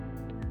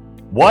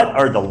What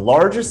are the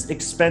largest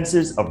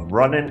expenses of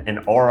running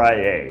an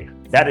RIA?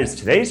 That is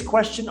today's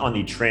question on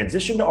the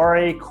Transition to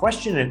RIA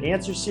question and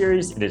answer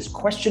series. It is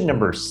question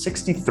number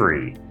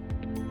 63.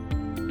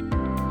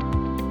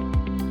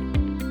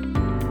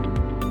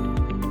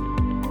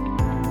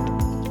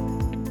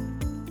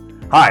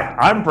 Hi,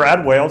 I'm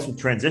Brad Wales with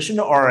Transition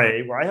to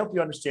RIA, where I help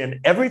you understand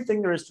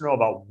everything there is to know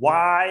about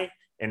why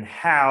and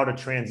how to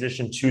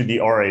transition to the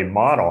RIA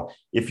model.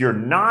 If you're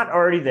not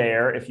already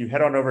there, if you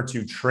head on over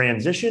to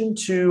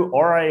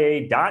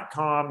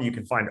transitiontoria.com, you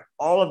can find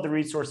all of the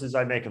resources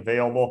I make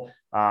available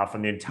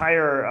from the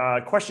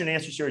entire question and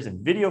answer series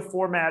in video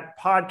format,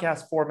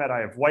 podcast format. I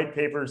have white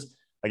papers.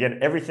 Again,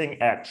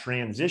 everything at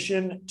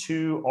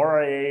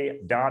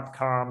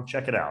transitiontoria.com.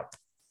 Check it out.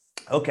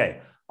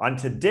 Okay. On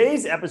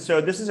today's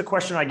episode, this is a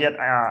question I get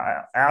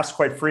asked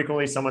quite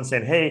frequently. Someone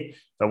saying, hey,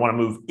 if I want to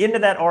move into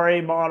that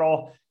RIA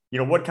model,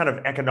 what kind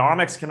of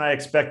economics can I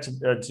expect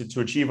to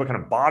achieve? What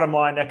kind of bottom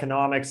line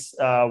economics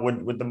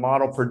would the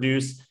model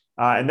produce?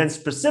 And then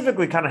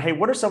specifically kind of, hey,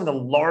 what are some of the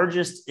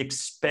largest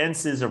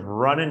expenses of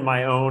running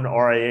my own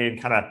RIA,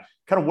 and kind of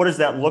what does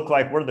that look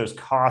like? What are those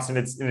costs? And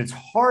it's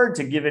hard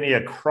to give any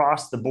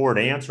across the board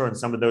answer on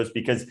some of those,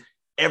 because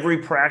every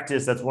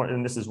practice,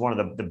 and this is one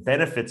of the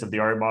benefits of the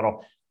RIA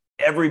model,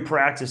 every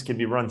practice can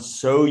be run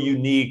so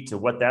unique to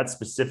what that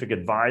specific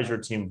advisor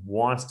team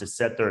wants to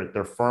set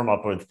their firm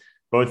up with,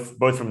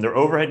 both from their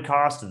overhead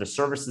costs to the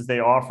services they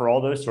offer,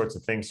 all those sorts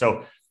of things.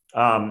 So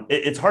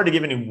it's hard to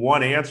give any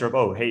one answer of,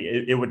 oh,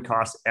 hey, it would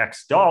cost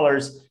X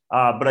dollars.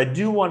 But I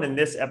do want in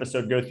this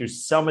episode go through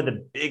some of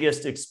the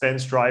biggest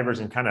expense drivers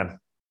and kind of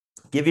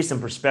give you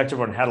some perspective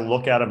on how to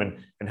look at them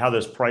and how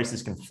those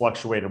prices can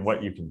fluctuate and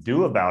what you can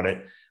do about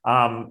it.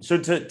 So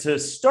to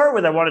start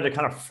with, I wanted to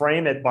kind of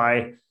frame it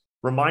by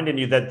reminding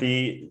you that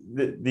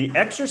the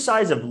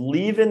exercise of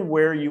leaving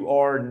where you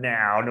are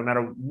now, no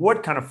matter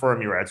what kind of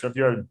firm you're at. So if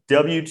you're a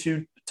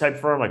W-2 type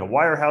firm, like a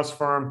wirehouse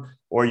firm,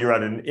 or you're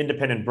at an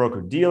independent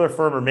broker dealer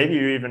firm, or maybe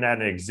you're even at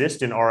an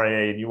existing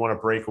RIA and you want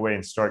to break away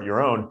and start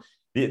your own,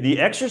 the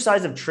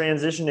exercise of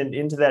transitioning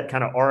into that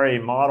kind of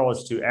RIA model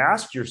is to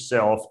ask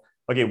yourself,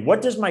 okay,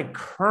 what does my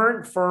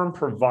current firm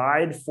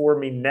provide for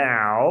me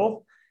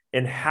now?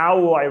 And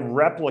how will I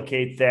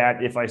replicate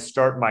that if I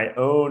start my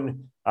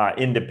own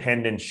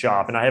independent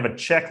shop? And I have a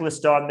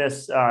checklist on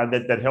this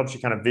that helps you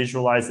kind of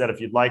visualize that.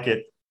 If you'd like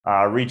it,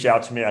 reach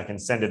out to me. I can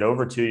send it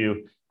over to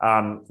you.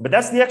 But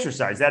that's the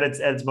exercise at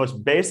its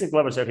most basic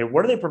level. So, okay,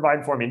 what are they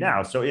providing for me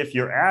now? So if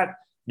you're at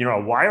a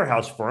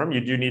wirehouse firm,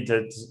 you do need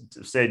to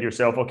say to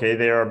yourself, okay,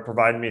 they are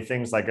providing me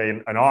things like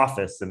an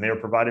office, and they are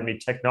providing me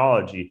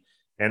technology,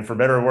 and for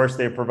better or worse,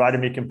 they provided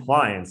me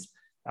compliance.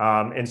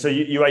 And so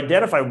you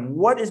identify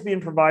what is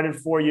being provided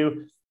for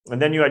you, and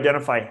then you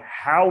identify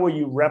how will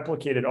you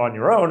replicate it on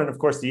your own. And of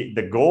course,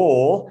 the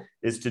goal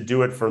is to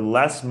do it for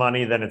less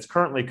money than it's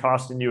currently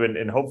costing you,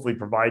 and hopefully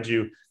provide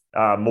you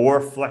more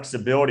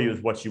flexibility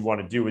with what you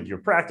want to do with your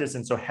practice.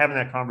 And so having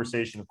that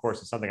conversation, of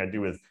course, is something I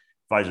do with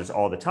advisors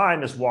all the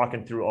time, is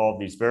walking through all of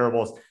these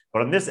variables.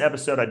 But on this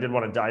episode, I did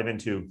want to dive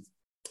into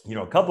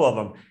a couple of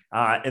them.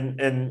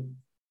 And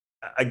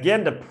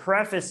again, to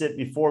preface it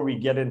before we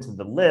get into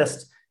the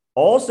list,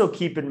 also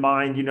keep in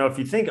mind, if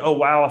you think, oh,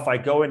 wow, if I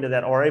go into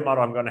that RIA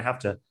model, I'm going to have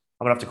to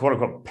quote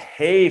unquote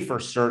pay for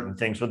certain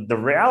things. But the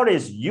reality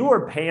is you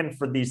are paying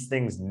for these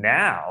things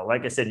now.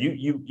 Like I said,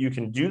 you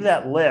can do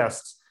that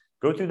list,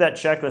 go through that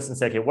checklist and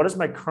say, okay, what does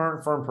my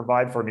current firm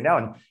provide for me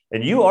now?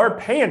 And you are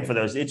paying for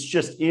those. It's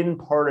just in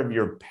part of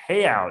your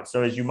payout.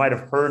 So as you might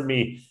have heard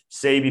me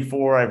say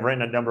before, I've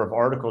written a number of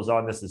articles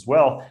on this as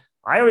well.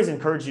 I always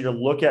encourage you to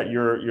look at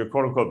your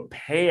quote unquote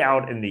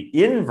payout in the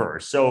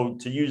inverse. So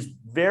to use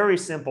very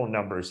simple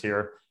numbers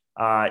here,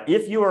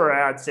 if you are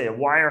at, say, a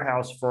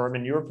wirehouse firm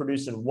and you're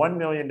producing $1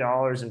 million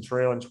in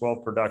trailing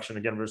 12 production,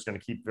 again, we're just going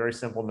to keep very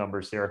simple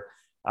numbers here.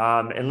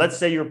 And let's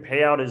say your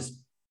payout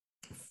is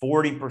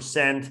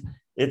 40%.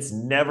 It's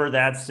never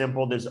that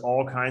simple. There's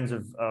all kinds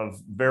of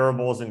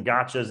variables and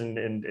gotchas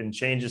and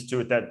changes to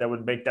it that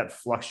would make that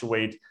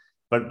fluctuate.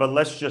 But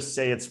let's just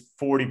say it's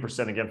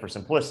 40% again for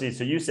simplicity.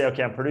 So you say,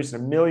 okay, I'm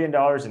producing $1 million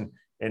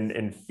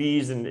in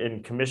fees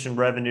and commission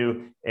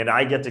revenue, and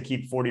I get to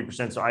keep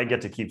 40%. So I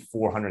get to keep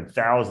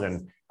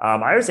 400,000.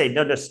 I would say,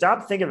 no,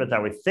 stop thinking of it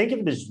that way. Think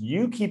of it as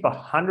you keep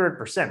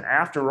 100%.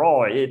 After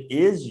all, it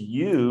is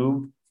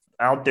you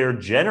out there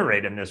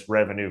generating this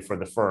revenue for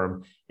the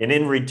firm. And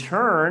in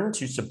return,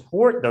 to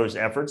support those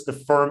efforts, the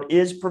firm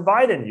is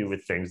providing you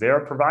with things. They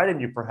are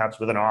providing you perhaps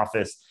with an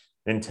office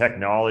and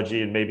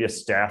technology and maybe a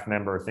staff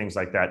member or things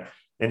like that.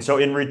 And so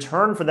in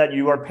return for that,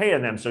 you are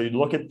paying them. So you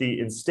look at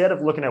instead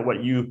of looking at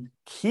what you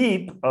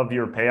keep of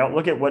your payout,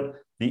 look at what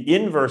the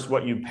inverse,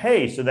 what you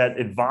pay. So that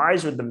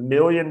advisor with the $1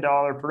 million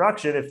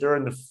production, if they're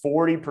in the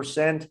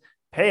 40%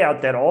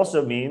 payout, that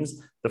also means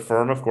the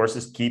firm, of course,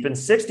 is keeping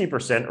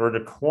 60%, or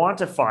to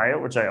quantify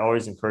it, which I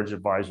always encourage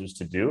advisors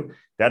to do,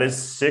 that is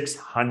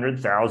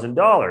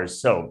 $600,000.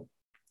 So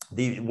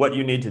what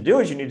you need to do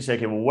is you need to say,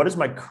 okay, well, what is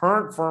my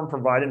current firm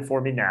providing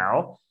for me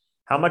now?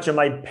 How much am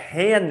I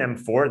paying them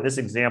for? In this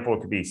example,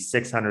 it could be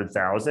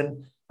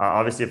 $600,000.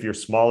 Obviously, if you're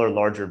smaller,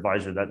 larger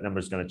advisor, that number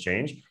is going to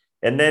change.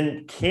 And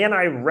then can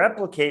I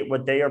replicate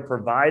what they are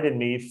providing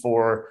me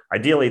for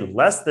ideally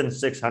less than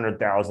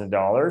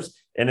 $600,000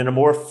 and in a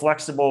more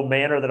flexible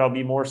manner that I'll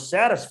be more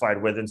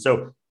satisfied with? And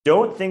so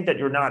don't think that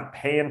you're not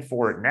paying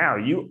for it now.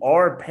 You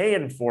are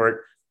paying for it.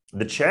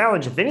 The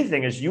challenge, if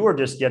anything, is you are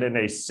just getting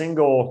a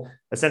single,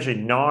 essentially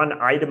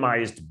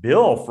non-itemized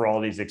bill for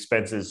all these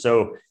expenses.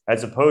 So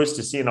as opposed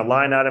to seeing a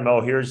line item,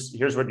 oh, here's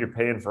what you're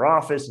paying for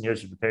office and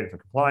here's what you're paying for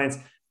compliance.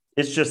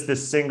 It's just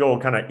this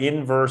single kind of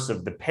inverse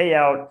of the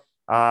payout.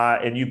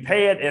 And you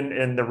pay it,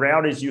 and the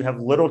route is you have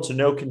little to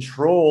no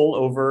control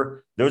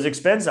over those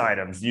expense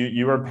items.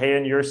 You are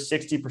paying your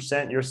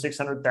 60%, your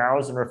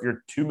 600,000, or if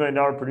you're $2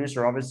 million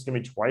producer, obviously it's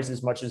going to be twice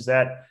as much as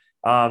that.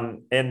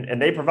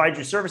 And they provide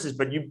you services,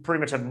 but you pretty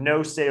much have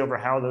no say over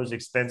how those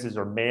expenses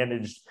are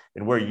managed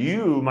and where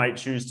you might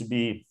choose to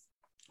be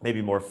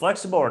maybe more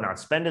flexible or not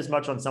spend as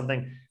much on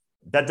something.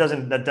 That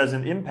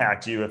doesn't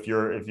impact you if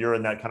you're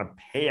in that kind of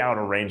payout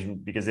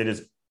arrangement, because it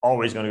is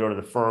always going to go to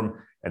the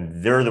firm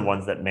and they're the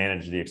ones that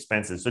manage the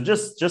expenses. So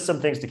just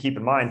some things to keep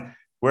in mind.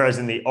 Whereas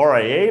in the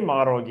RIA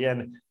model,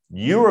 again,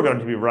 you are going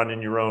to be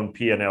running your own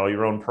P&L,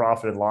 your own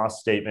profit and loss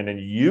statement, and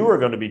you are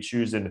going to be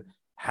choosing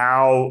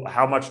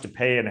how much to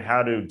pay and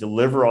how to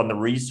deliver on the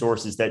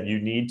resources that you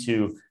need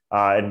to,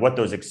 and what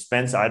those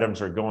expense items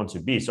are going to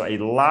be. So a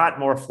lot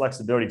more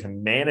flexibility to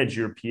manage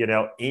your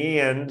P&L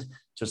and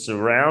to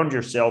surround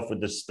yourself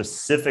with the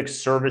specific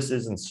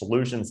services and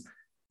solutions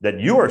that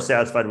you are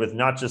satisfied with,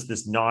 not just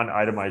this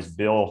non-itemized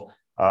bill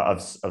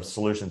of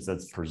solutions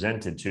that's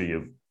presented to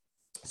you.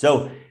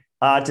 So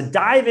to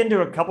dive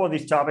into a couple of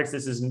these topics,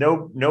 this is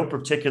no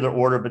particular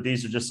order, but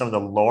these are just some of the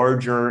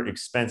larger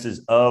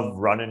expenses of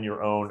running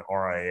your own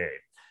RIA.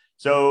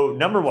 So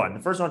number one, the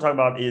first one I'll talk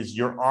about is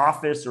your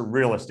office or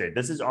real estate.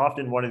 This is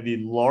often one of the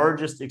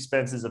largest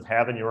expenses of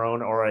having your own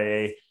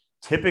RIA.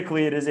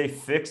 Typically, it is a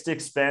fixed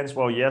expense.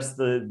 Well, yes,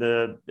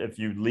 if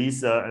you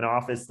lease an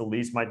office, the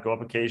lease might go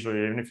up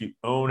occasionally. Even if you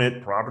own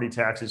it, property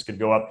taxes could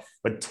go up.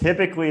 But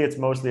typically, it's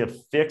mostly a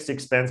fixed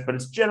expense, but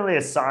it's generally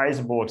a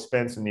sizable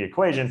expense in the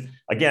equation.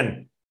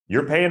 Again,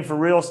 you're paying for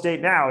real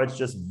estate now. It's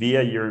just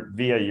via your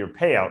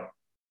payout.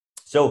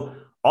 So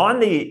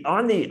on the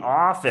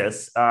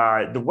office,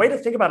 the way to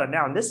think about it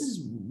now, and this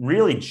has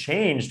really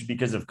changed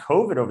because of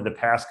COVID over the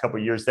past couple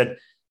of years, that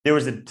there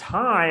was a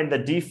time the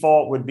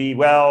default would be,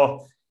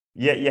 well,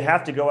 yeah, you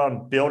have to go out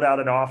and build out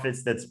an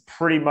office that's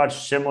pretty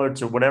much similar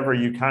to whatever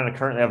you kind of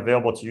currently have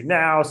available to you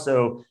now.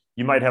 So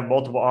you might have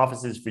multiple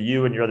offices for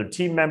you and your other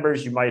team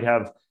members. You might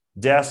have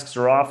desks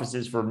or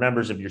offices for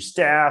members of your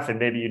staff, and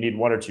maybe you need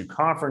one or two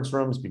conference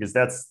rooms because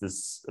that's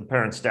this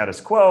apparent status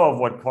quo of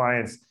what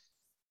clients,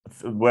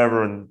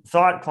 whoever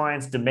thought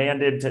clients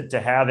demanded to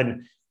have.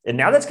 And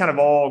now that's kind of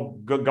all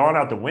gone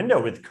out the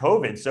window with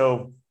COVID.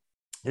 So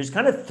there's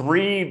kind of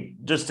three,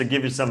 just to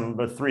give you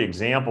three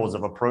examples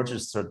of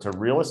approaches to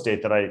real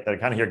estate that I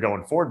kind of hear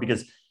going forward,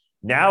 because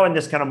now in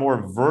this kind of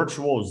more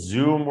virtual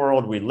Zoom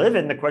world we live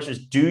in, the question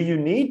is, do you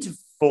need to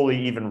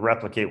fully even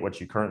replicate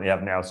what you currently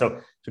have now? So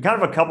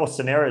kind of a couple of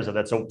scenarios of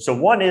that. So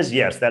one is,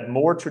 yes, that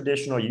more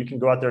traditional, you can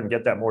go out there and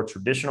get that more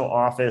traditional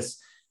office,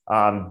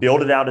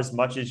 build it out as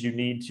much as you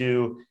need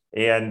to,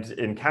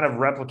 and kind of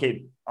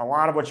replicate a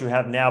lot of what you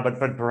have now, but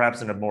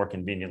perhaps in a more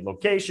convenient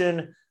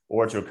location,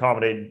 or to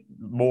accommodate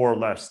more or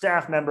less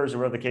staff members, or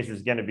whatever the case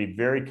is, again, to be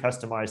very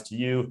customized to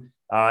you,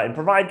 and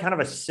provide kind of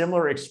a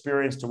similar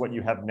experience to what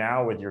you have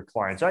now with your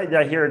clients. So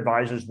I hear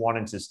advisors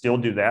wanting to still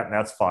do that, and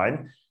that's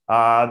fine.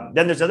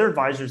 Then there's other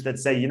advisors that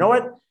say, you know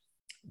what,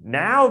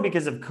 now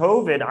because of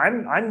COVID,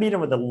 I'm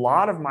meeting with a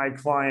lot of my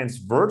clients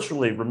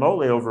virtually,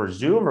 remotely over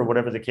Zoom or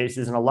whatever the case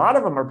is, and a lot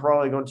of them are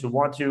probably going to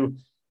want to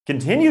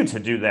continue to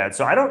do that.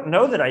 So I don't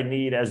know that I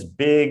need as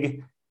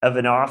big of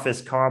an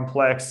office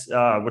complex,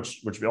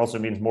 which also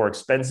means more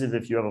expensive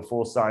if you have a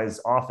full-size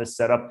office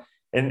setup.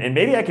 And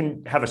maybe I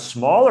can have a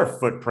smaller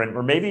footprint,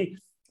 or maybe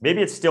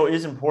it still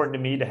is important to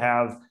me to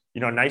have,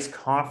 a nice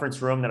conference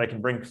room that I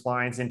can bring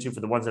clients into for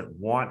the ones that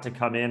want to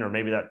come in, or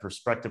maybe that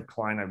prospective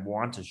client I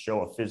want to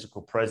show a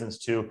physical presence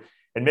to.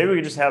 And maybe we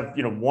could just have,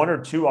 one or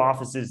two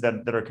offices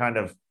that are kind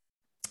of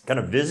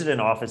visiting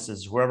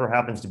offices, whoever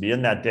happens to be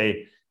in that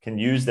day can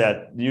use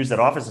that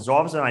office. And so all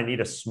of a sudden I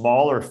need a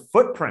smaller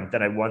footprint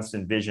than I once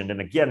envisioned.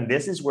 And again,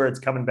 this is where it's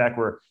coming back,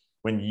 where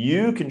when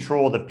you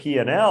control the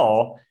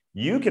P&L,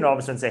 you can all of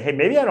a sudden say, hey,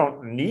 maybe I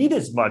don't need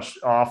as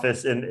much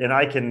office, and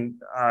I can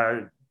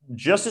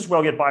just as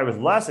well get by with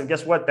less. And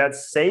guess what? That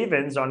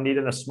savings on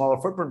needing a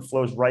smaller footprint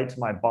flows right to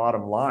my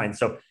bottom line.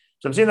 So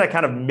I'm seeing that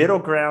kind of middle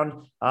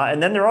ground.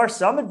 And then there are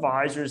some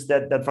advisors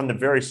that from the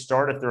very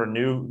start, if they're a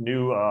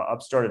new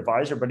upstart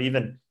advisor, but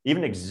even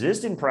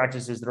existing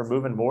practices that are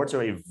moving more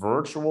to a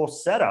virtual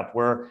setup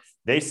where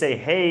they say,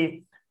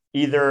 hey,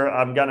 either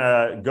I'm going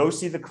to go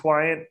see the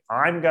client,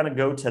 I'm going to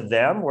go to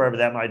them, wherever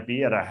that might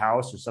be, at a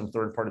house or some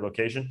third-party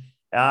location.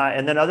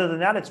 And then other than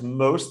that, it's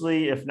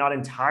mostly, if not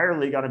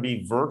entirely, going to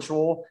be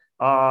virtual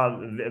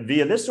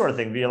via this sort of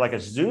thing, via like a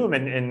Zoom.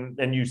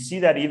 And you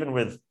see that even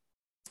with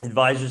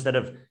advisors that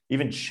have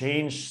even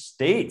changed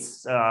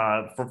states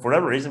for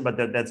whatever reason, but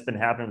that's been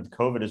happening with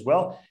COVID as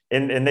well.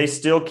 And they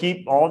still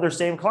keep all their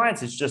same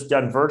clients. It's just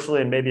done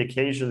virtually, and maybe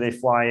occasionally they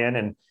fly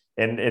in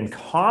and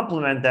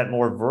complement that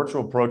more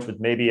virtual approach with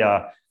maybe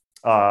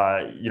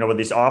with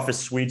these office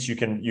suites you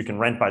can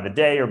rent by the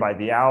day or by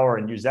the hour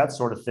and use that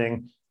sort of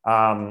thing.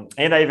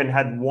 And I even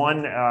had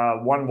one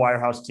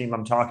wirehouse team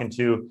I'm talking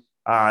to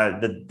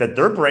that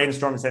they're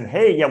brainstorming saying,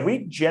 hey, yeah,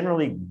 we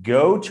generally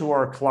go to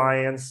our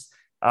clients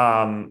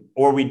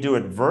or we do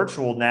it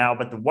virtual now.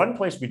 But the one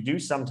place we do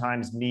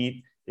sometimes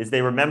meet is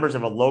they were members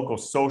of a local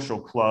social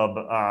club,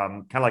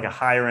 kind of like a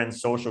higher end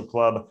social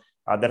club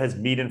that has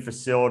meet-in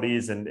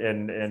facilities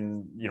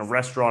and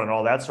restaurant and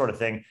all that sort of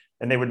thing.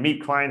 And they would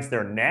meet clients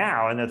there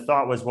now. And the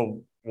thought was,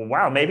 well,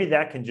 wow, maybe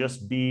that can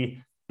just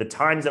be the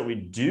times that we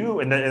do.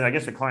 And I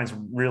guess the clients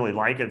really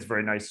like it. It's a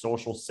very nice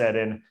social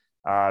setting.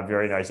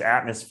 Very nice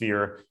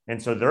atmosphere.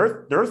 And so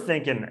they're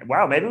thinking,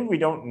 wow, maybe we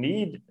don't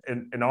need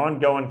an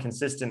ongoing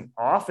consistent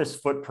office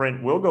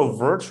footprint. We'll go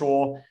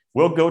virtual.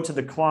 We'll go to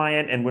the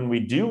client. And when we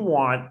do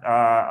want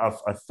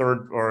a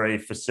third or a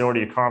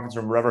facility, a conference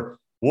room, whatever,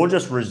 we'll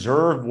just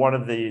reserve one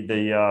of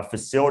the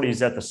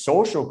facilities at the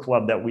social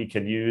club that we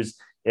can use.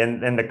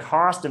 And the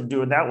cost of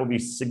doing that will be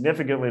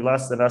significantly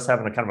less than us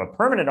having a kind of a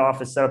permanent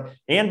office setup.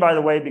 And by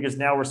the way, because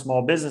now we're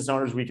small business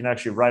owners, we can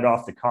actually write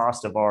off the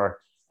cost of our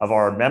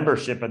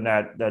membership in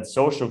that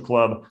social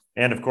club,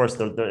 and of course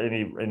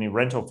any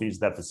rental fees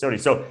of that facility.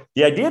 So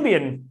the idea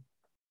being,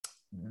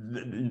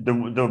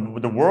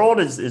 the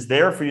world is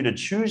there for you to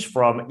choose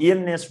from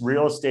in this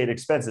real estate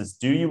expenses.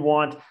 Do you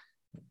want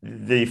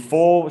the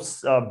full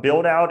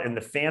build out and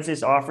the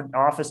fanciest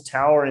office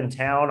tower in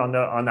town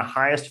on the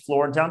highest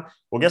floor in town?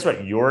 Well, guess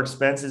what? Your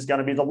expense is going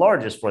to be the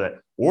largest for that.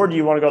 Or do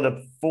you want to go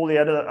the fully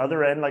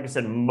other end? Like I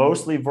said,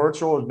 mostly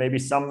virtual with maybe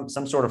some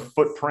sort of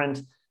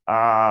footprint,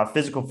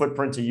 physical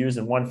footprint to use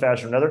in one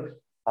fashion or another.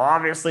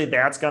 Obviously,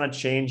 that's going to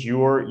change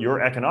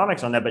your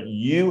economics on that, but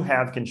you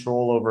have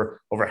control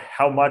over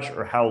how much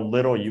or how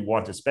little you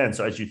want to spend.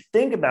 So as you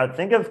think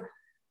of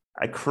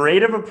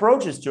creative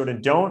approaches to it,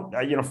 and don't,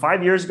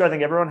 5 years ago, I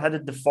think everyone had to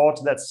default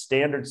to that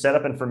standard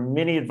setup. And for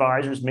many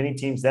advisors, many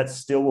teams, that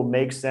still will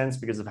make sense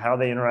because of how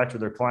they interact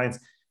with their clients.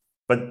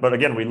 But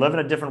again, we live in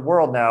a different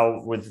world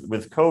now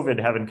with COVID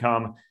having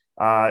come.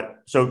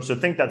 So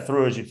think that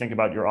through as you think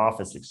about your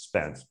office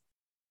expense.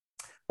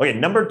 Okay,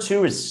 number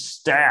 2 is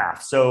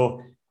staff.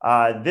 So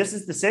this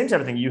is the same type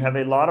of thing. You have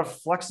a lot of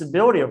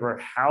flexibility over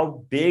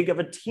how big of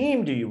a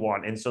team do you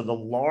want. And so the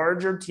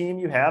larger team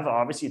you have,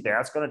 obviously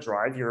that's going to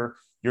drive your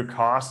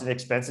costs and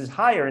expenses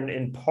higher.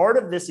 And part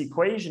of this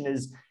equation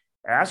is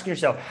asking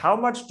yourself, how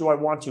much do I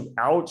want to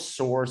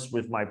outsource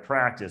with my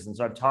practice? And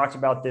so I've talked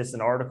about this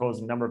in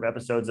articles, a number of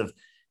episodes, of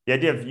the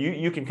idea of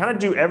you can kind of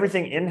do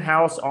everything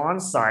in-house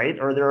on site,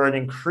 or there are an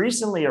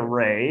increasingly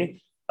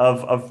array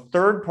of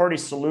third-party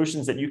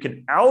solutions that you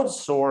can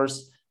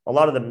outsource a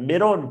lot of the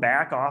middle and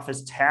back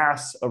office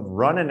tasks of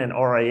running an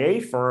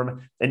RIA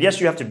firm. And yes,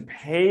 you have to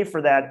pay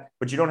for that,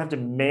 but you don't have to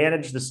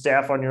manage the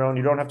staff on your own.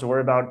 You don't have to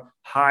worry about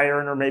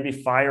hiring or maybe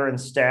firing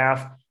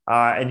staff.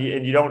 And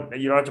you don't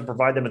have to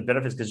provide them with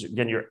benefits because,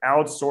 again, you're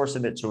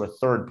outsourcing it to a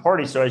third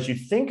party. So as you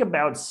think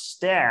about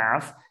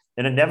staff,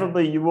 and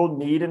inevitably you will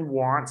need and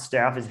want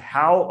staff, is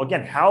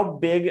how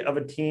big of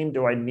a team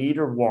do I need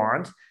or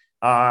want?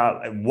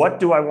 What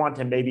do I want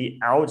to maybe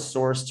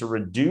outsource to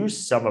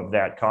reduce some of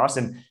that cost?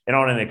 And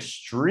on an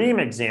extreme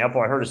example,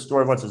 I heard a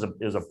story once as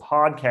a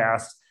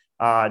podcast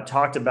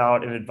talked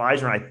about an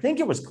advisor, and I think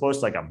it was close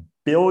to like $1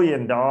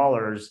 billion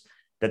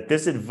that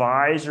this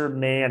advisor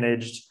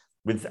managed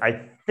with,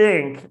 I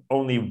think,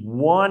 only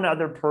one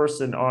other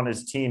person on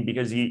his team,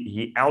 because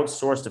he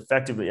outsourced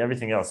effectively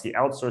everything else. He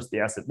outsourced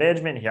the asset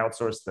management, he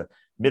outsourced the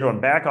middle and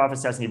back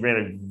office tasks, and he ran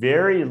a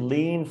very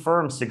lean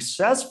firm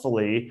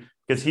successfully,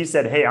 because he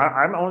said, hey,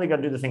 I'm only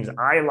going to do the things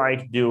I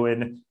like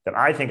doing, that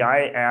I think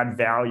I add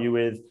value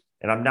with,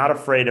 and I'm not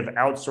afraid of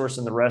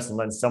outsourcing the rest and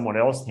letting someone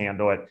else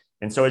handle it.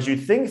 And so as you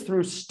think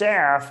through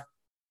staff,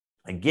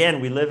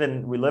 again, we live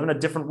in a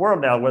different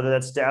world now, whether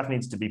that staff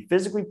needs to be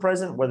physically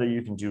present, whether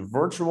you can do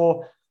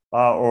virtual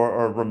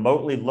or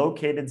remotely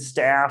located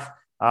staff,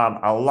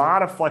 a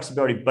lot of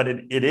flexibility, but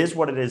it is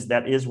what it is.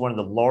 That is one of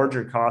the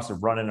larger costs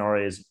of running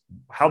RA, is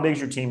how big is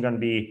your team going to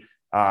be?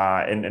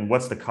 And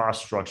what's the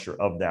cost structure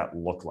of that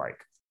look like?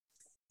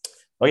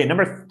 Okay,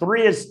 number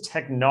 3 is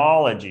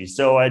technology.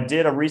 So I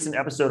did a recent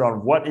episode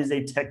on what is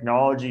a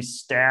technology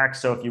stack.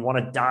 So if you want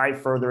to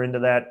dive further into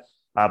that,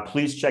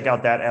 please check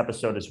out that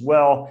episode as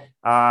well.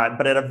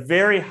 But at a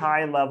very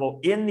high level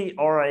in the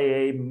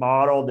RIA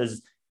model,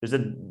 there's a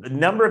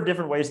number of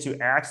different ways to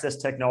access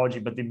technology,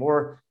 but the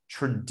more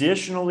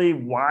traditionally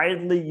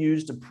widely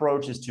used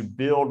approach is to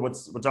build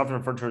what's often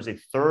referred to as a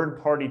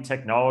third-party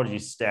technology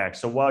stack.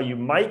 So while you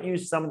might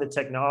use some of the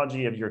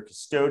technology of your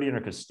custodian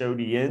or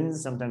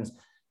custodians, sometimes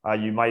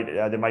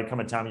There might come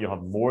a time you'll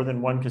have more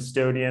than one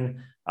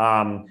custodian.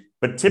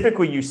 But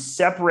typically you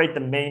separate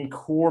the main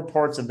core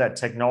parts of that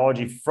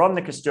technology from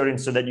the custodian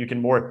so that you can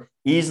more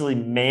easily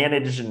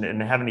manage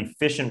and have an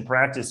efficient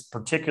practice,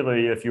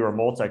 particularly if you are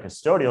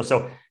multi-custodial.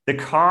 So the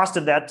cost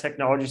of that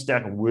technology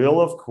stack will,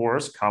 of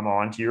course, come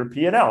onto your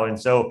P&L. And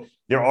so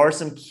there are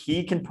some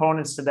key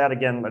components to that.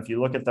 Again, if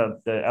you look at the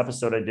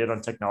episode I did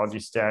on technology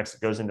stacks, it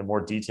goes into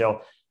more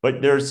detail. But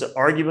there's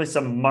arguably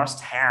some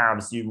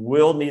must-haves. You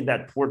will need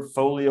that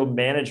portfolio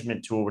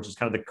management tool, which is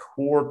kind of the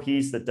core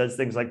piece that does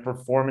things like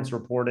performance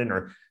reporting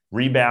or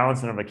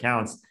rebalancing of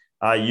accounts.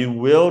 You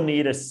will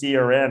need a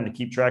CRM to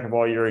keep track of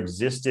all your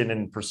existing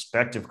and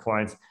prospective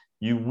clients.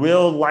 You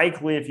will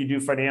likely, if you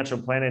do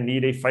financial planning,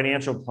 need a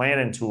financial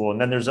planning tool.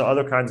 And then there's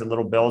other kinds of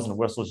little bells and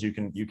whistles you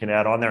can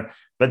add on there.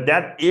 But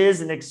that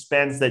is an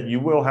expense that you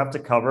will have to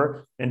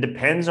cover, and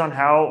depends on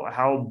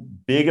how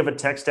big of a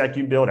tech stack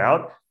you build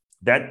out.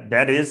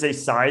 That is a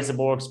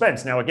sizable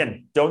expense. Now,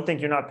 again, don't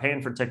think you're not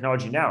paying for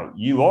technology now.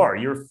 You are.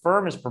 Your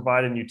firm is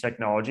providing you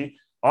technology.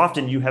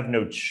 Often you have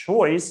no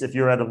choice if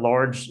you're at a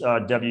large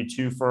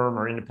W-2 firm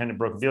or independent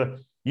broker-dealer.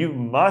 You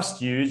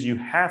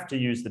have to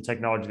use the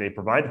technology they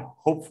provide.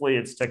 Hopefully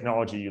it's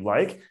technology you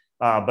like.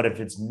 But if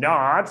it's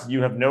not,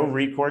 you have no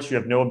recourse. You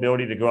have no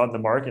ability to go out in the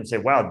market and say,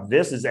 wow,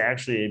 this is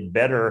actually a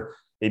better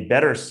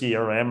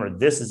CRM, or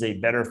this is a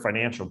better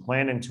financial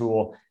planning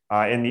tool.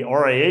 In the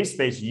RIA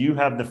space, you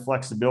have the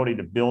flexibility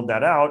to build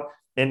that out.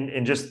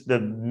 And just the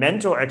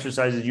mental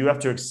exercises, you have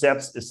to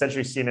accept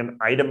essentially seeing an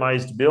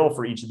itemized bill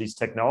for each of these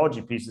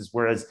technology pieces.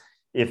 Whereas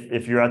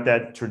if you're at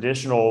that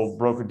traditional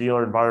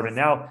broker-dealer environment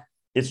now,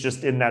 it's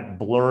just in that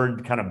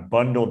blurred kind of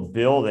bundled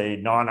bill, a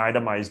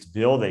non-itemized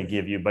bill they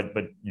give you, but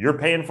you're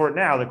paying for it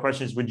now. The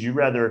question is, would you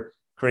rather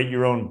create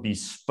your own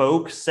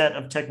bespoke set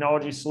of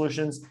technology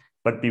solutions,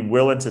 but be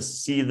willing to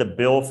see the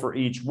bill for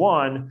each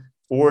one?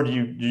 Or do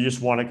you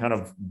just want to kind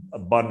of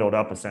bundle it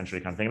up essentially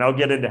kind of thing? And I'll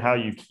get into how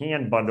you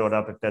can bundle it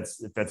up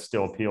if that's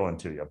still appealing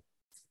to you.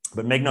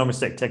 But make no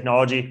mistake,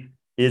 technology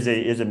is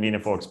a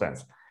meaningful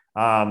expense.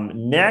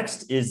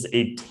 Next is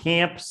a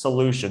TAMP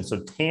solution.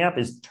 So TAMP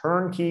is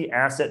Turnkey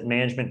Asset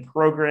Management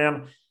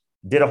Program.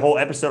 Did a whole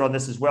episode on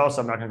this as well,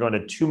 so I'm not going to go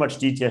into too much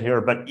detail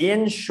here. But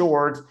in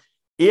short,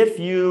 if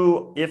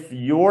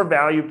your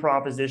value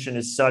proposition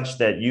is such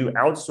that you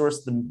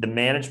outsource the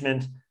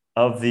management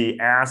of the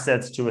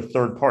assets to a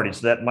third party,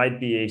 so that might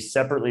be a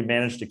separately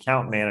managed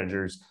account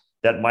managers,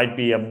 that might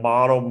be a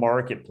model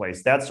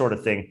marketplace, that sort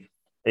of thing.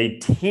 A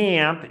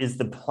TAMP is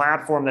the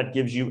platform that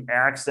gives you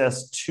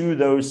access to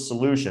those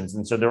solutions.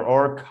 And so there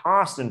are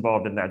costs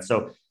involved in that.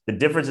 So the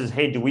difference is,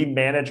 hey, do we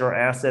manage our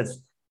assets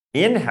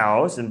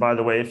in-house? And by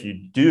the way, if you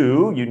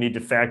do, you need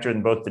to factor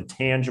in both the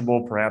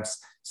tangible, perhaps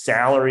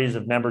salaries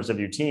of members of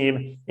your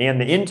team,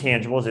 and the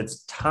intangibles.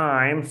 It's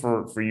time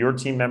for your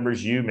team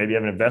members, you maybe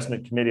have an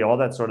investment committee, all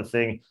that sort of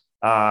thing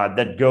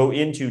that go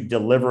into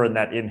delivering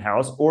that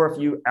in-house. Or if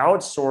you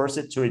outsource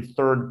it to a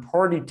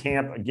third-party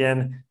TAMP,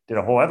 again, did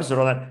a whole episode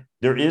on that.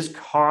 There is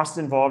cost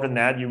involved in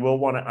that. You will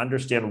want to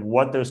understand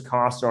what those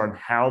costs are and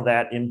how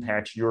that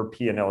impacts your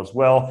P&L as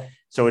well.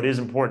 So it is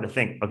important to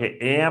think, okay,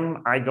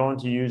 am I going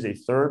to use a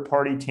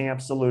third-party TAMP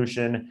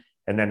solution?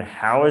 And then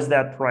how is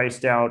that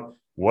priced out?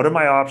 What are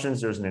my options?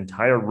 There's an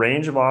entire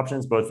range of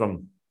options, both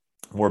from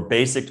more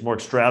basic to more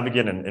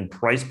extravagant and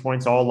price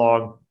points all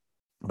along,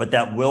 but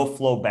that will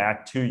flow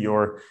back to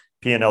your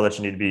P&L that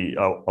you need to be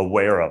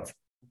aware of.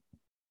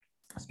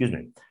 Excuse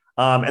me.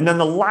 And then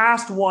the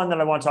last one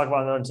that I want to talk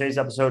about in today's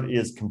episode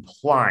is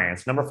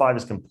compliance. Number 5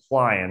 is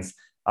compliance.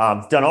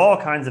 Done all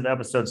kinds of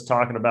episodes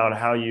talking about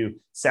how you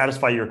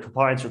satisfy your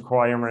compliance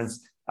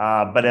requirements.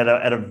 But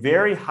at a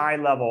very high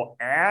level,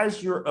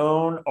 as your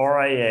own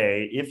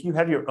RIA, if you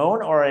have your own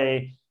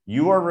RIA,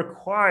 you are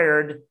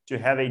required to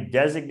have a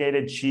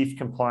designated chief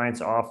compliance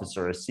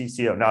officer, a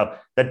CCO. Now,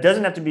 that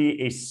doesn't have to be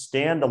a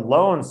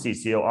standalone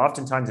CCO.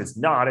 Oftentimes it's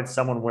not. It's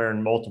someone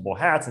wearing multiple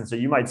hats. And so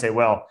you might say,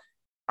 well,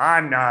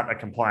 I'm not a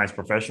compliance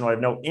professional. I have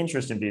no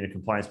interest in being a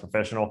compliance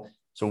professional.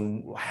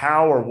 So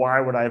how or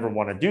why would I ever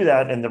want to do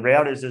that? And the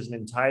reality is there's an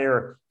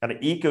entire kind of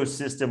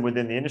ecosystem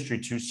within the industry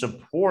to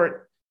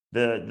support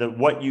the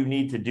what you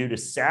need to do to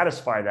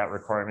satisfy that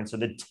requirement. So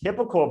the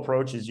typical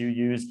approach is you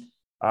use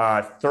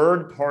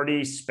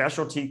third-party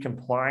specialty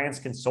compliance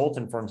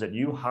consultant firms that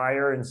you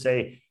hire and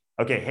say,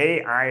 okay,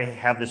 hey, I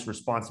have this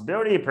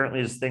responsibility.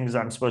 Apparently there's things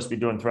I'm supposed to be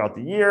doing throughout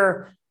the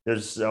year.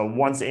 There's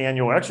once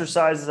annual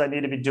exercises I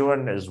need to be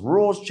doing. As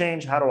rules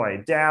change, how do I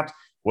adapt?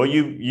 Well,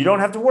 you don't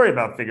have to worry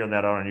about figuring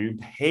that out. You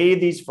pay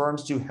these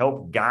firms to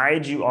help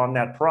guide you on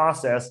that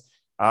process,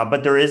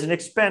 but there is an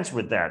expense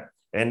with that.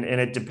 And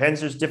it depends.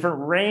 There's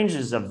different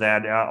ranges of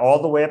that,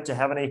 all the way up to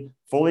having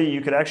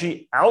you could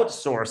actually have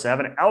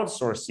an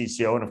outsourced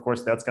CCO. And of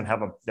course, that's going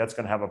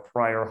to have a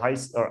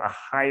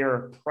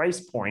higher price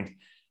point.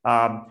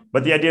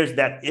 But the idea is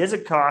that is a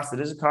cost.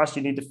 It is a cost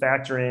you need to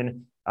factor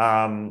in.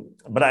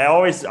 But I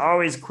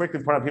always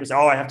quickly point out, people say,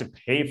 oh, I have to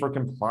pay for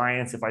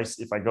compliance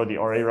if I go the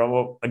RA route.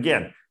 Well,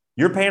 again,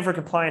 you're paying for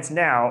compliance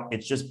now.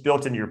 It's just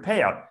built into your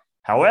payout.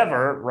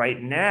 However, right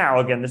now,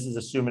 again, this is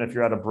assuming if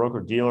you're at a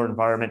broker-dealer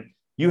environment,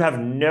 you have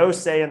no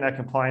say in that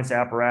compliance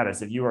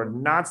apparatus. If you are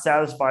not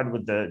satisfied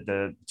with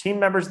the team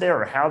members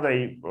there or how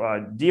they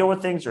deal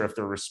with things, or if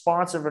they're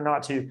responsive or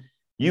not to,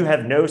 you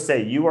have no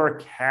say. You are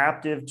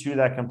captive to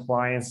that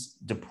compliance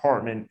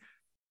department.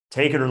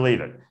 Take it or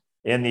leave it.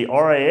 In the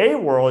RIA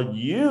world,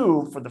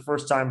 you, for the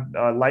first time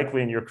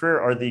likely in your career,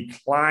 are the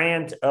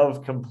client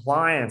of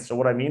compliance. So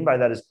what I mean by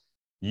that is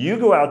you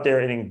go out there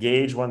and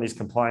engage one of these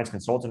compliance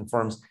consultant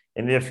firms.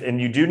 And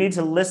you do need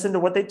to listen to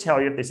what they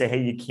tell you. If they say,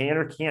 hey, you can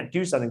or can't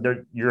do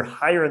something, you're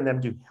hiring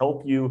them to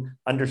help you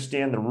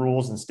understand the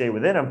rules and stay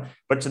within them.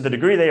 But to the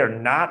degree they are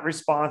not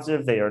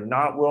responsive, they are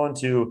not willing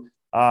to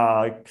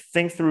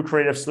think through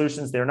creative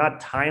solutions, they're not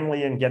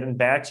timely in getting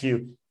back to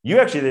you, you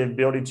actually have the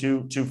ability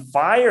to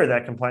fire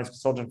that compliance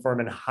consultant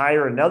firm and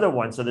hire another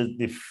one. So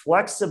the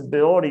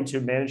flexibility to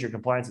manage your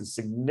compliance is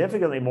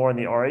significantly more in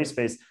the RA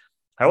space.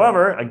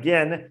 However,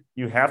 again,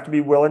 you have to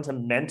be willing to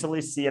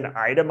mentally see an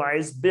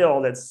itemized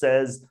bill that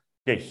says,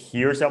 okay,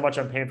 here's how much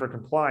I'm paying for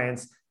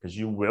compliance, because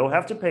you will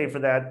have to pay for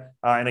that.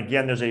 And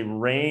again, there's a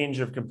range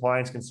of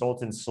compliance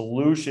consultant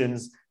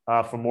solutions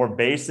for more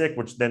basic,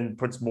 which then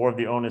puts more of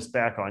the onus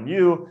back on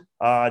you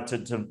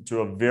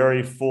to a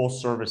very full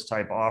service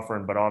type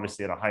offering, but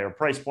obviously at a higher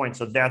price point.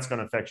 So that's going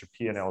to affect your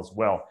P&L as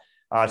well.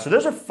 So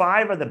those are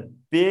 5 of the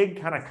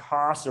big kind of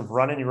costs of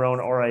running your own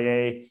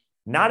RIA.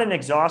 Not an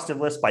exhaustive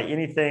list by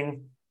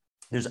anything.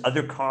 There's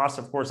other costs,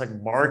 of course, like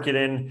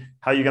marketing,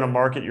 how you're going to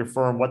market your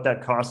firm, what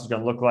that cost is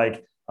going to look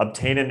like,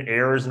 obtaining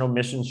errors and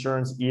omission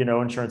insurance,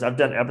 E&O insurance. I've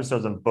done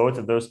episodes on both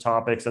of those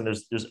topics, and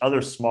there's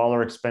other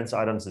smaller expense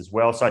items as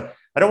well. So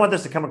I don't want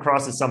this to come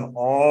across as some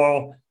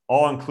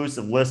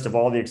all-inclusive list of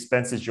all the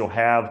expenses you'll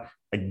have.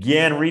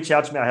 Again, reach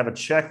out to me. I have a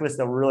checklist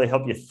that will really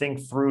help you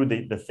think through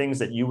the things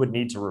that you would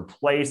need to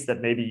replace that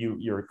maybe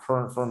your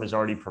current firm is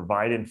already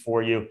providing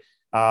for you.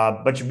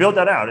 But you build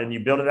that out, and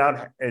you build it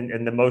out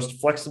in the most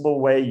flexible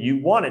way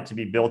you want it to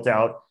be built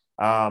out.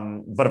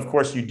 But of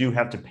course, you do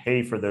have to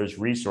pay for those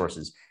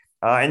resources.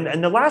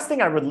 And the last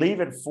thing I would leave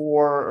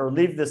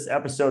this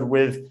episode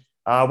with,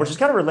 which is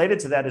kind of related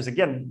to that, is,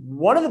 again,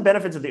 one of the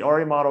benefits of the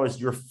RIA model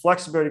is your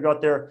flexibility to go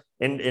out there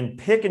and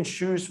pick and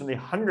choose from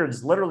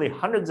literally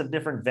hundreds of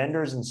different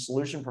vendors and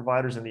solution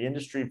providers in the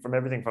industry, from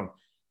everything from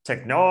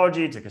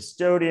technology to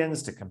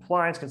custodians to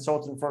compliance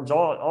consulting firms,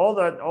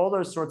 all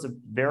those sorts of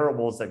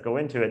variables that go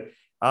into it.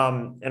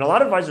 And a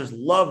lot of advisors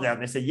love that.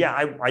 And they say, yeah,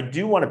 I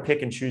do want to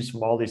pick and choose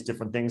from all these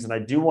different things. And I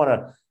do want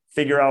to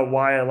figure out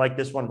why I like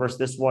this one versus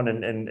this one,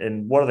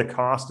 and what are the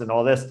costs and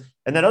all this.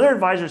 And then other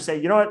advisors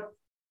say, you know what?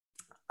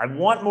 I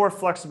want more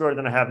flexibility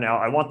than I have now.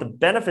 I want the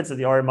benefits of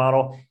the RIA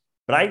model,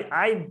 but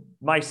I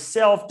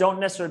myself don't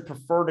necessarily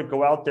prefer to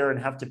go out there and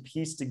have to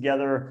piece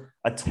together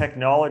a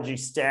technology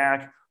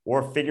stack,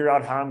 or figure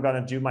out how I'm going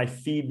to do my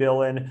fee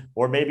billing,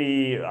 or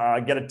maybe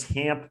get a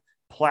TAMP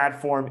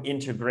platform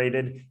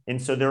integrated.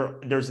 And so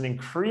there's an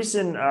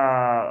increasing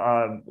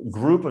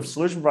group of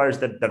solution providers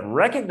that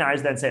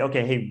recognize that and say,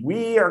 okay, hey,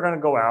 we are going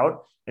to go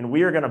out and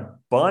we are going to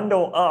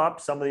bundle up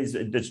some of these.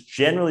 That's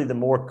generally the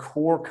more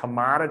core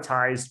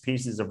commoditized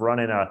pieces of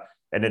running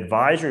an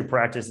advisory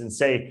practice, and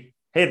say,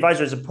 hey,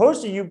 advisor, as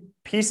opposed to you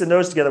piecing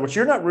those together, which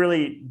you're not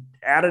really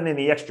adding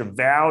any extra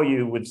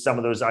value with some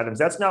of those items.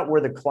 That's not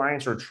where the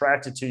clients are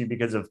attracted to you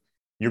because of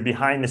your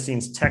behind the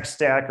scenes tech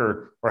stack,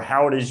 or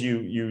how it is you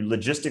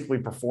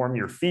logistically perform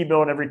your fee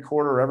bill in every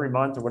quarter or every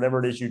month or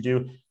whatever it is you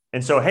do.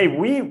 And so, hey,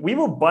 we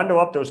will bundle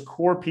up those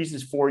core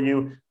pieces for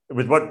you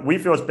with what we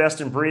feel is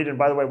best in breed. And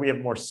by the way, we have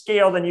more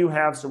scale than you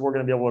have, so we're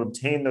going to be able to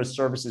obtain those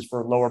services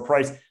for a lower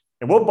price.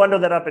 And we'll bundle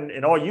that up,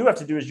 and all you have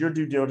to do is your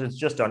due diligence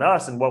just on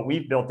us and what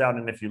we've built out.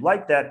 And if you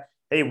like that,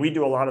 hey, we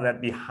do a lot of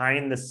that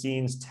behind the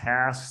scenes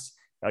tasks.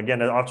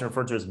 Again, often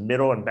referred to as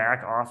middle and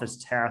back office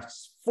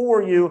tasks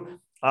for you.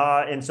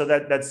 And so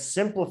that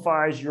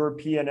simplifies your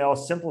P&L,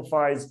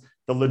 simplifies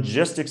the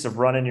logistics of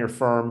running your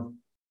firm.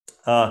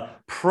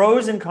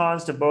 Pros and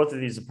cons to both of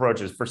these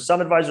approaches. For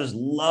some advisors,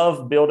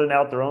 love building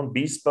out their own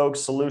bespoke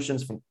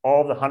solutions from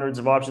all the hundreds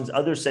of options.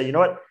 Others say, you know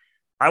what?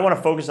 I want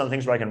to focus on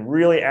things where I can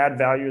really add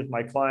value with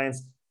my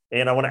clients,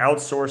 and I want to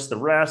outsource the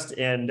rest.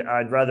 And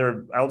I'd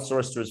rather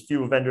outsource to as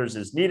few vendors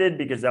as needed,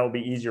 because that will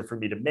be easier for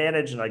me to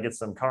manage, and I get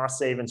some cost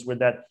savings with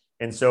that.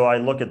 And so I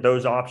look at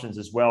those options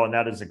as well. And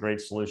that is a great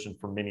solution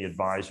for many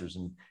advisors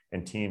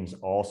and teams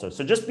also.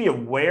 So just be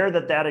aware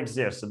that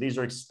exists. So these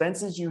are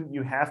expenses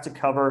you have to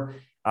cover.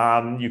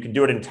 You can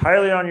do it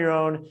entirely on your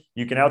own.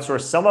 You can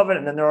outsource some of it.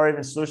 And then there are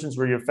even solutions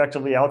where you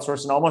effectively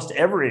outsource almost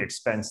every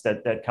expense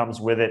that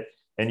comes with it.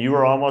 And you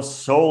are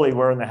almost solely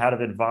wearing the hat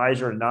of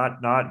advisor,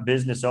 not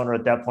business owner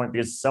at that point,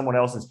 because someone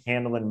else is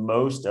handling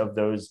most of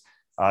those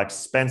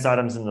expense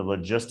items and the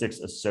logistics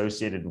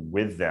associated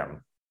with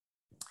them.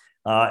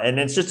 And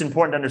it's just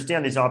important to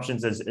understand these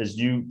options as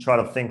you try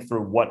to think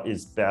through what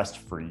is best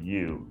for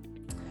you.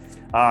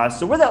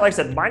 So with that, like I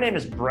said, my name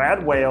is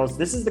Brad Wales.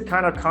 This is the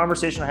kind of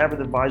conversation I have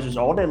with advisors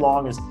all day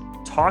long, is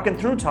talking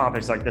through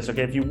topics like this.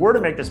 Okay, if you were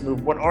to make this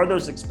move, what are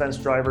those expense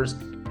drivers?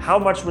 How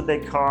much would they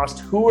cost?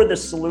 Who are the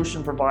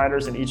solution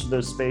providers in each of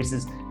those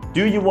spaces?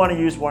 Do you want to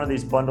use one of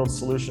these bundled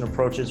solution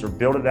approaches or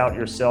build it out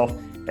yourself?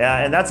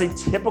 And that's a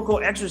typical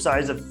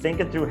exercise of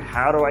thinking through,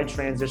 how do I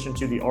transition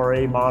to the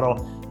RIA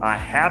model?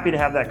 Happy to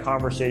have that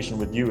conversation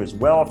with you as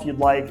well if you'd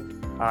like.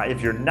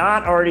 If you're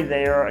not already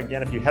there,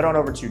 again, if you head on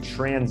over to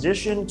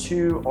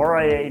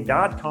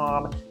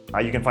transitiontoria.com,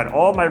 you can find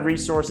all my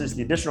resources,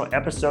 the additional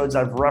episodes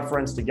I've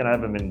referenced. Again, I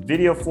have them in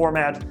video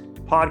format,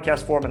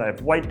 podcast format, I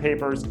have white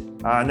papers.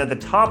 And at the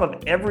top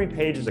of every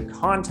page is a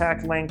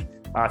contact link.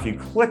 If you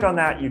click on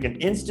that, you can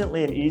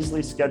instantly and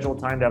easily schedule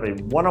time to have a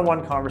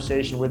one-on-one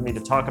conversation with me to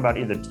talk about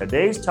either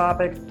today's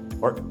topic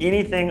or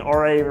anything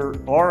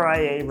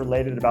RIA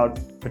related about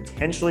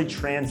potentially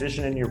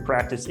transitioning your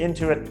practice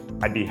into it.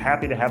 I'd be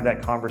happy to have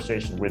that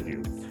conversation with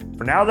you.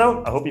 For now,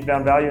 though, I hope you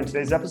found value in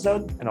today's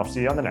episode, and I'll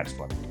see you on the next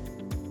one.